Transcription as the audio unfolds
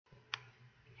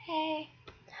Hey.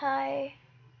 Hi.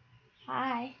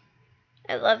 Hi.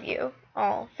 I love you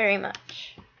all very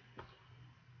much.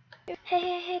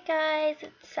 Hey guys,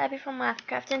 it's Abby from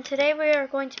Laughcraft, and today we are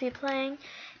going to be playing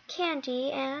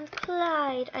Candy and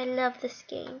Clyde. I love this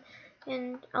game,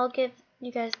 and I'll give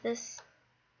you guys this.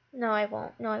 No, I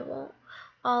won't.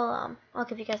 I'll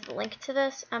give you guys the link to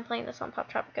this. I'm playing this on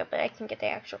Poptropica, but I can get the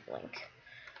actual link.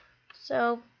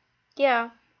 So,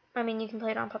 yeah. I mean, you can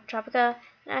play it on Poptropica.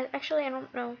 Actually, I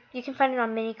don't know. You can find it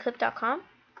on miniclip.com.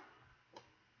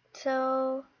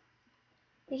 So,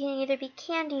 you can either be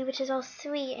Candy, which is all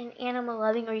sweet and animal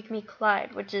loving, or you can be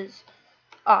Clyde, which is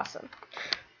awesome.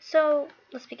 So,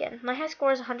 let's begin. My high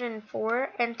score is 104,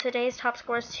 and today's top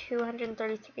score is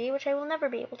 233, which I will never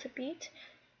be able to beat.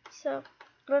 So,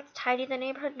 let's tidy the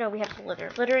neighborhood. No, we have to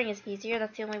litter. Littering is easier.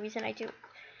 That's the only reason I do it.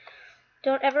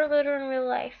 Don't ever litter in real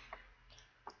life.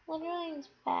 Littering is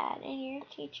bad, and you're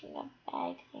teaching a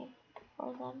bad thing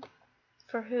for them.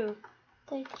 For who?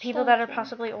 The People that are children.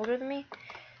 possibly older than me?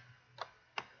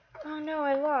 Oh no,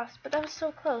 I lost, but that was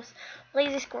so close.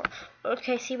 Lazy squirrel.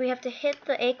 Okay, see, we have to hit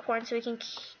the acorn so we can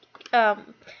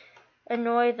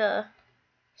annoy the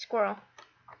squirrel.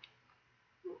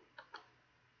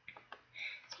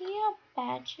 See how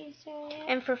bad she's doing it?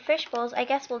 And for fish bowls, I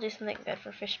guess we'll do something good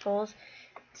for fish bowls.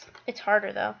 It's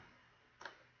harder though.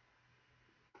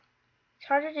 It's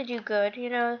harder to do good,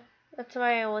 you know. That's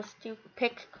why I always do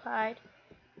pick Clyde.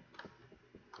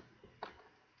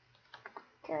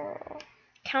 Girl.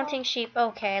 Counting sheep.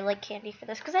 Okay, I like Candy for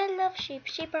this because I love sheep.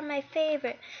 Sheep are my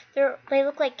favorite. They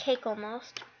look like cake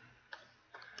almost.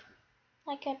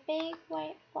 Like a big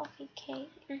white fluffy cake.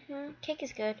 Cake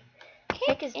is good.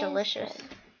 Cake is delicious. Good.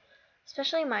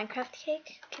 Especially Minecraft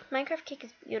cake. Minecraft cake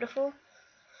is beautiful.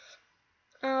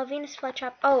 Venus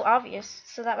flytrap. Oh, obvious.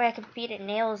 So that way I can beat it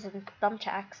nails and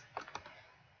thumbtacks.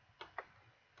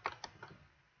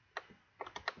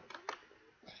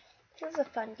 This is a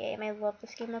fun game. I love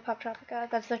this game of Poptropica.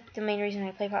 That's the main reason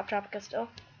I play Poptropica still.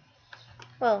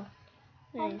 Well,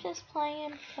 I'm just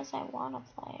playing because I want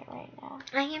to play it right now.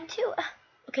 I am too.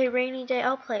 Okay, rainy day.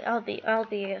 I'll play. I'll be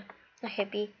a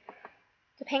hippie.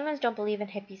 The penguins don't believe in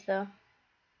hippies though.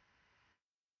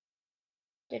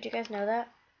 Did you guys know that?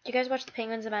 Did you guys watch the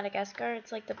Penguins of Madagascar?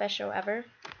 It's like the best show ever.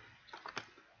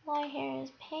 All I hear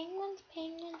is penguins,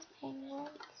 penguins, penguins.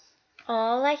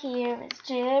 All I hear is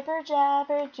jibber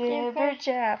jabber, jibber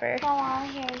jabber. All I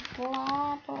hear is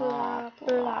blah, blah,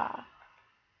 blah.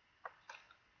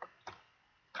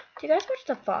 Do you guys watch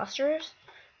The Fosters?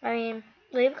 I mean,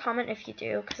 leave a comment if you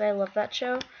do, because I love that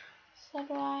show. So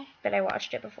do I. But I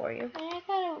watched it before you. And I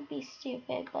thought it would be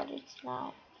stupid, but it's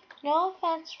not. No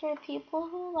offense for people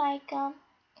who like them.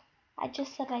 I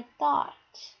just said I thought.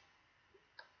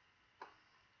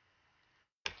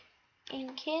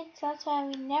 And kids, that's why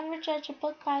we never judge a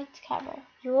book by its cover.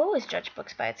 You always judge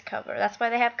books by its cover. That's why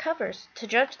they have covers, to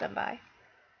judge them by.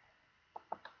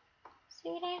 See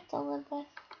what I have to live with?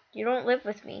 You don't live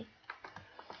with me.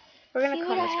 We're going to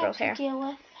comb this girl's hair. Deal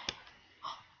with.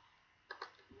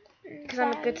 Because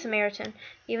I'm a good Samaritan,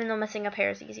 even though messing up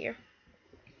hair is easier.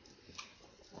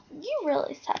 You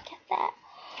really suck at that.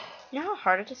 You know how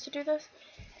hard it is to do this?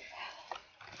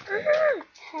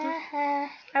 I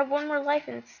have one more life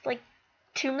and it's like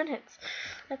 2 minutes.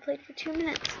 I played for 2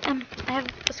 minutes. I have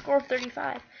a score of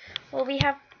 35. Well, we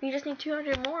just need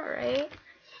 200 more, right?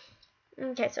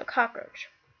 Okay, so cockroach.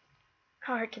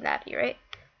 How hard can that be, right?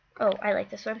 Oh, I like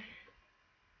this one.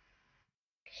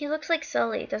 He looks like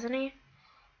Sully, doesn't he?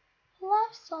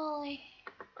 Love Sully.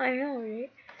 I know,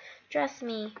 right? Dress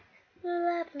me.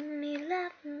 Love me,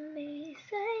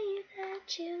 say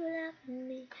that you love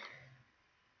me.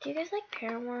 Do you guys like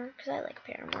Paramore? Because I like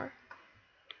Paramore.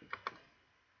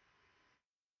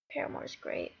 Paramore is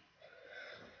great.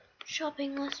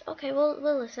 Shopping list. Okay,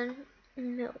 we'll listen.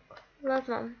 Milk. Love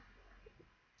them.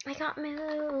 I got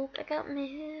milk. I got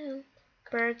milk.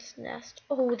 Bird's nest.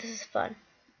 Oh, this is fun.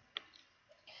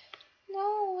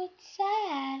 No, it's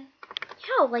sad.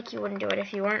 Yeah, like you wouldn't do it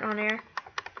if you weren't on air.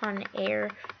 On air.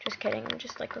 Just kidding. I'm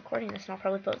just like recording this and I'll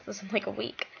probably post this in like a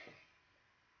week.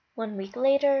 1 week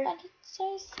later. But it's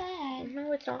so sad.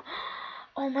 No, it's not.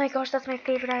 Oh my gosh, that's my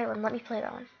favorite island. Let me play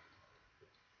that one.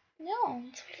 No.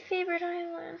 It's my favorite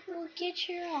island. Well, get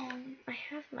your own. I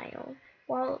have my own.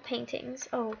 Wall paintings.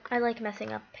 Oh, I like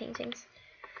messing up paintings.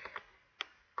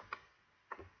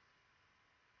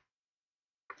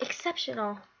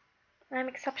 Exceptional. I'm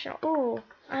exceptional. Ooh.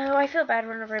 Oh, I feel bad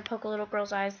whenever I poke a little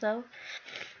girl's eyes, though.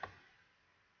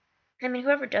 I mean,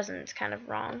 whoever doesn't is kind of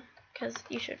wrong, because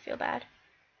you should feel bad.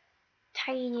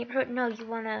 Tiny neighborhood. No, you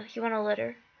wanna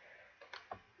litter.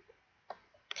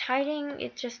 hiding,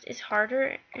 it just is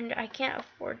harder, and I can't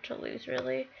afford to lose,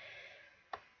 really.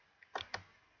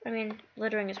 I mean,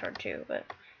 littering is hard too, but...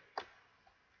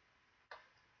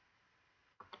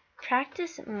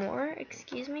 Practice more?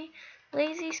 Excuse me?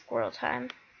 Lazy squirrel time.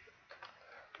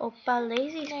 Oppa,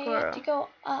 lazy No, squirrel. you have to go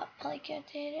up, like you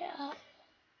did it up.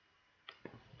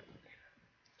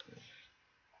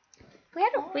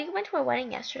 We went to a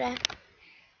wedding yesterday.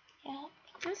 Yeah.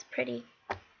 It was pretty.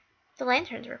 The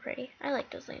lanterns were pretty. I like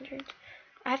those lanterns.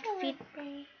 I have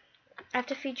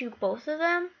to feed you both of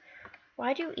them?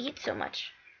 Why do you eat so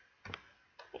much?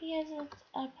 Because it's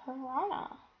a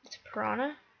piranha. It's a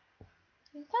piranha?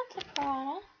 That's a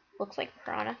piranha. Looks like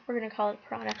piranha. We're gonna call it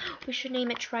piranha. We should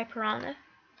name it Try Piranha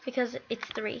because it's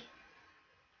 3.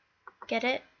 Get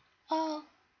it? Oh.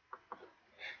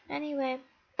 Anyway,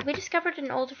 we discovered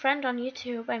an old friend on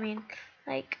YouTube. I mean,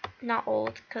 like, not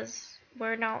old because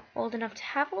we're not old enough to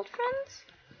have old friends.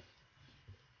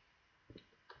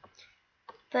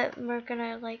 But we're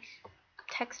gonna, like,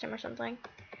 text him or something.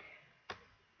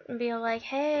 And be like,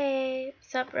 hey,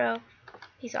 sup, bro?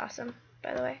 He's awesome,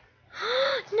 by the way.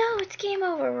 No, it's game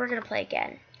over. We're gonna play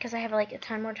again because I have like a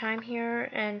ton more time here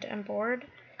and I'm bored.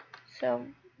 So,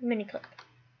 Miniclip.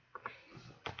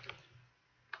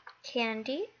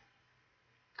 Candy,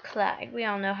 Clyde. We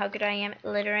all know how good I am at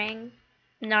littering.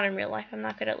 Not in real life. I'm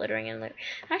not good at littering in litter.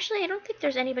 Actually, I don't think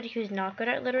there's anybody who's not good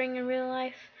at littering in real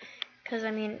life. Because,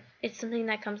 I mean, it's something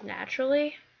that comes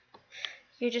naturally.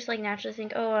 You just like naturally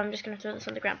think, oh, I'm just gonna throw this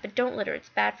on the ground. But don't litter. It's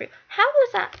bad for you. How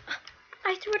was that?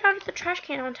 I threw it out of the trash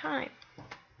can on time.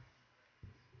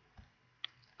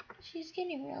 She's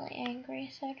getting really angry,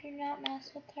 so do not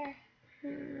mess with her.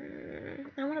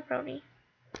 I want a brownie.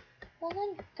 Well,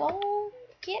 then go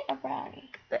get a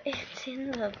brownie. But it's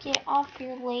in the... Get off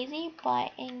your lazy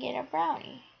butt and get a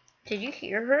brownie. Did you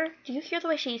hear her? Do you hear the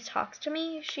way she talks to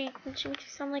me? She makes me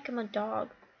sound like I'm a dog.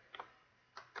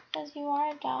 Because you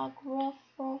are a dog. Ruff,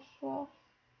 ruff, ruff.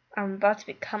 I'm about to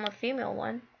become a female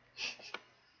one.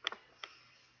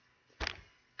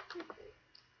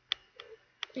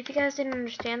 If you guys didn't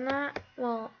understand that,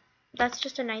 well, that's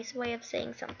just a nice way of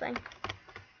saying something.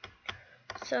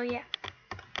 So yeah.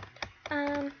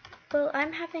 Well,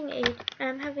 I'm having.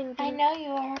 I know you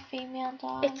are a female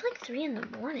dog. It's like 3 in the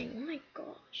morning. Oh my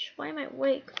gosh, why am I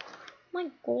awake? Oh my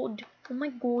god. Oh my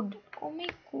god. Oh my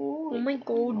god. Oh my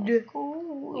god.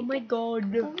 Oh my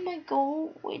god. Oh my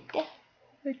god. Oh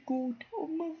my god.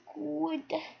 Oh my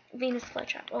god. Venus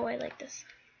flytrap. Oh, I like this.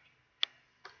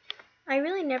 I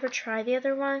really never try the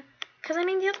other one. Because, I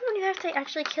mean, the other one you have to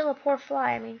actually kill a poor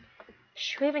fly. I mean,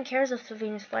 who even cares if the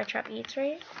Venus flytrap eats,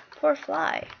 right? Poor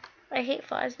fly. I hate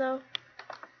flies, though.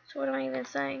 So what am I even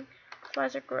saying?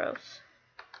 Flies are gross.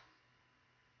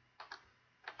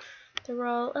 They're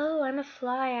all, oh, I'm a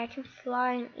fly. I can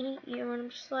fly and eat you. And I'm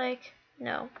just like,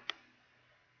 no.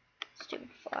 Stupid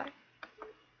fly.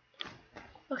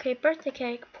 Okay, birthday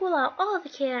cake. Pull out all the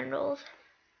candles.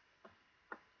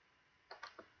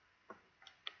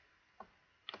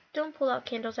 Don't pull out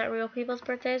candles at real people's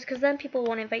birthdays, because then people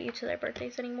won't invite you to their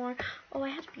birthdays anymore. Oh, I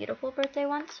had a beautiful birthday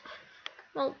once.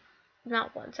 Well,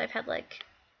 not once. I've had like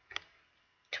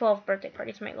 12 birthday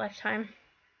parties in my lifetime.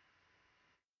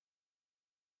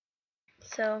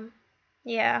 So,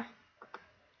 yeah.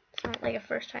 It's not like a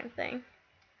first time thing.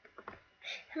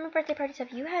 How many birthday parties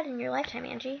have you had in your lifetime,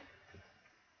 Angie?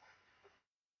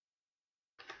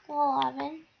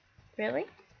 11. Really?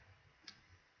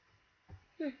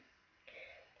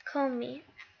 Comb me.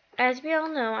 As we all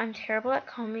know, I'm terrible at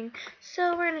combing,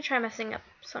 so we're going to try messing up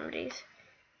somebody's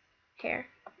hair.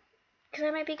 Because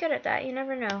I might be good at that, you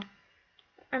never know.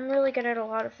 I'm really good at a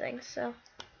lot of things, so.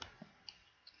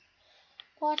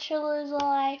 Watch her lose a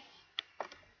life.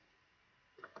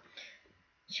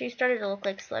 She started to look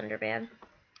like Slender Man.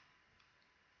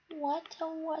 What?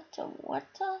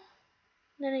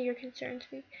 None of your concerns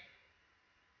me.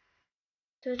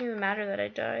 Doesn't even matter that I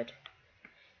died.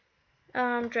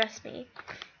 Dress me.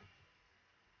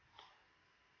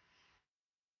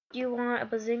 You want a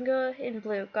bazinga in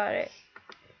blue? Got it.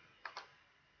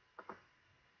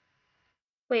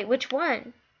 Wait, which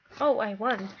one? Oh, I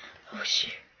won. Oh,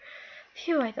 shoot.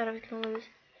 Phew, I thought I was gonna lose.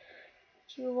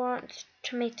 You want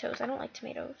tomatoes? I don't like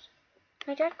tomatoes.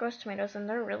 My dad grows tomatoes and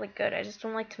they're really good. I just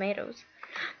don't like tomatoes.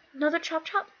 Another chop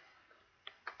chop?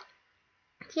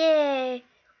 Yay!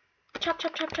 Chop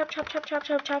chop chop chop chop chop chop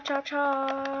chop chop chop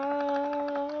chop.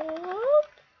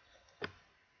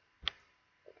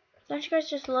 Don't you guys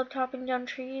just love chopping down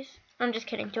trees? I'm just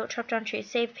kidding. Don't chop down trees.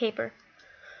 Save paper.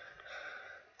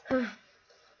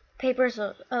 Paper is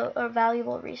a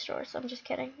valuable resource. I'm just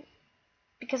kidding.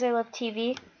 Because I love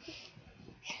TV.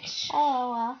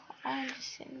 Oh, well. I'm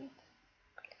just kidding.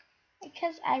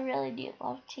 Because I really do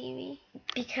love TV.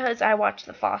 Because I watch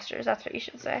The Fosters. That's what you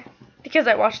should say. Because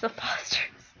I watch The Fosters.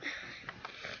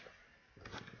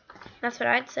 That's what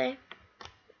I'd say.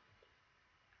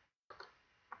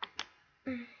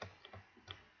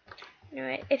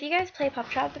 Anyway, if you guys play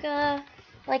Poptropica,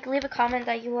 like, leave a comment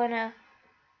that you wanna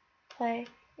play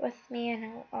with me,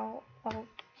 and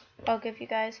I'll give you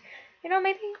guys. You know,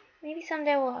 maybe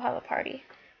someday we'll have a party.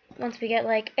 Once we get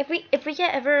like, if we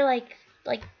get ever like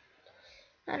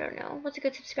I don't know, what's a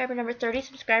good subscriber number? 30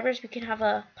 subscribers, we can have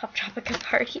a Poptropica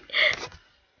party.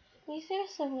 We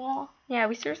seriously will. Yeah,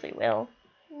 we seriously will.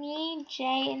 Me,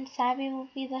 Jay, and Sabby will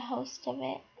be the host of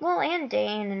it. Well, and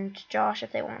Dane and Josh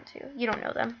if they want to. You don't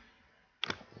know them.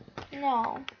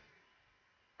 No.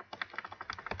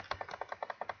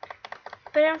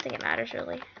 But I don't think it matters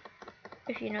really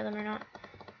if you know them or not.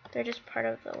 They're just part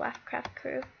of the Laughcraft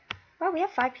crew. Wow, we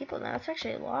have 5 people now. That's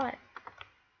actually a lot.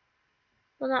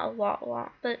 Well, not a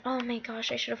lot, but oh my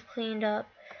gosh, I should have cleaned up.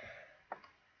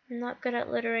 I'm not good at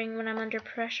littering when I'm under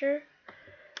pressure.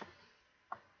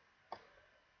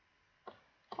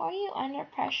 How are you under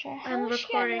pressure? How I'm is she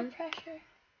recording. under pressure?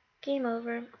 Game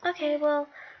over. Okay, well,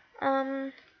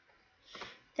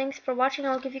 thanks for watching.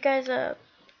 I'll give you guys a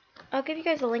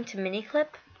link to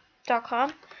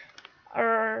miniclip.com,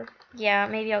 or yeah,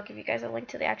 maybe I'll give you guys a link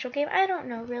to the actual game. I don't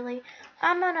know really.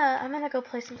 I'm gonna go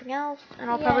play something else, and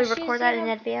I'll probably record that in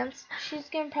advance. She's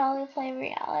gonna probably play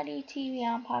reality TV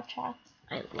on Poptropica.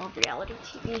 I love reality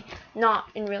TV, not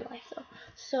in real life though.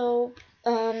 So,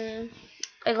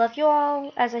 I love you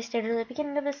all, as I stated at the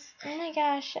beginning of this. Oh my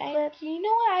gosh, you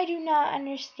know what I do not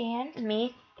understand?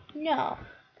 Me? No.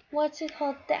 What's it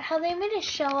called? How they made a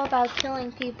show about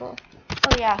killing people.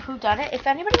 Oh yeah, who done it? If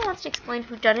anybody wants to explain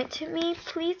who done it to me,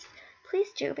 please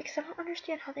do, because I don't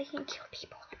understand how they can kill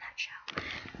people in that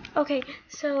show. Okay,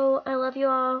 so I love you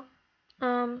all.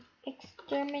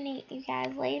 Exterminate you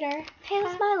guys later. Hey,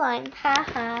 that's my line.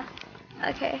 Haha.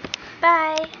 Okay,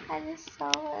 bye. I just saw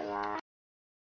it live.